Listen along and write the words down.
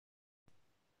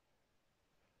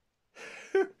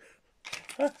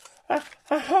I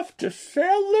have to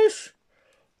sell this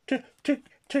to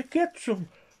get some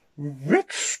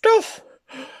rich stuff.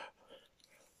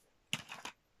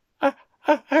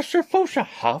 I suppose I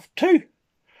have to.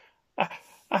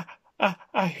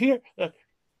 I hear that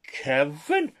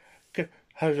Kevin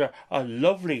has a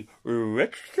lovely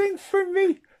rich thing for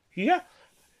me. Yeah.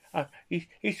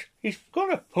 He's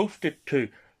gonna post it to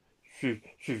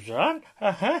Suzanne.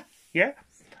 Yeah.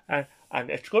 And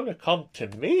it's gonna come to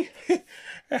me.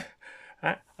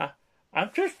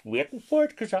 I'm just waiting for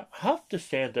it because I have to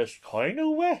send this coin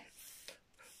away.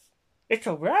 It's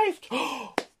arrived.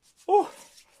 Oh,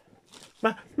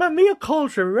 my meal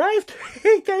call's arrived.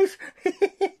 Hey guys.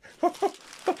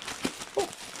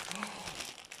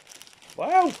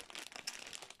 Wow.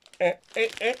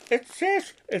 It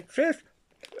says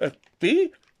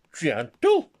be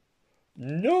gentle.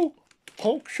 No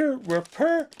puncture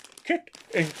repair kit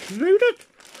included.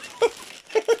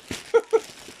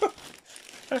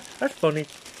 That's funny.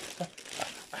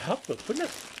 I have to open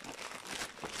it.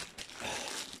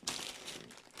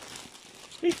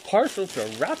 These parcels are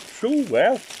wrapped so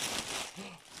well.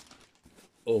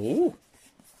 Oh.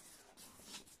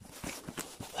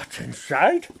 What's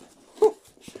inside?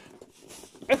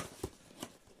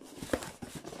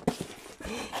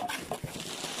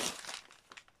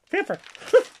 Paper.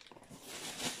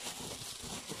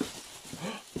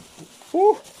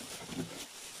 Ooh.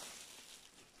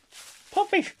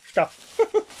 Puppy stuff.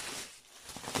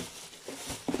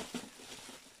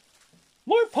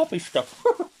 More puppy stuff.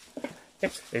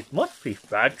 It must be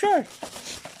fragile.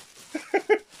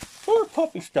 More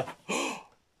puppy stuff.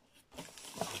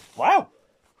 Wow.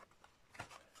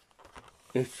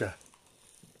 It's a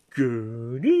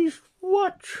Journey's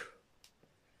watch.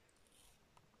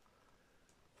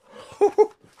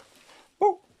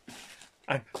 Oh,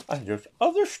 and there's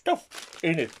other stuff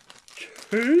in it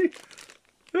too.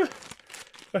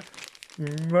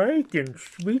 Making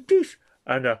sweeties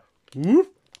and a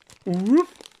whoop whoop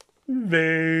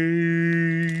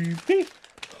baby.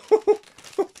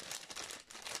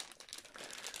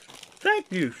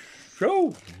 Thank you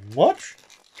so much,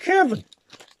 Kevin.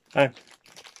 And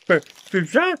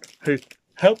Suzanne has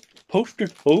helped post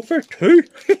it over too.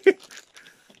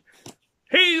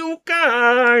 Hey, you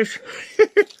guys!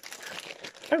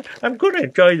 I'm going to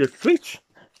enjoy the sweets.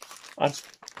 And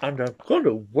I'm going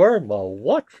to wear my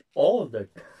watch all the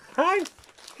time.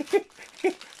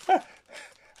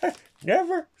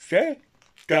 Never say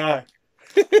die.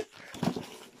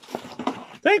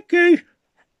 Thank you.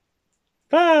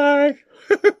 Bye.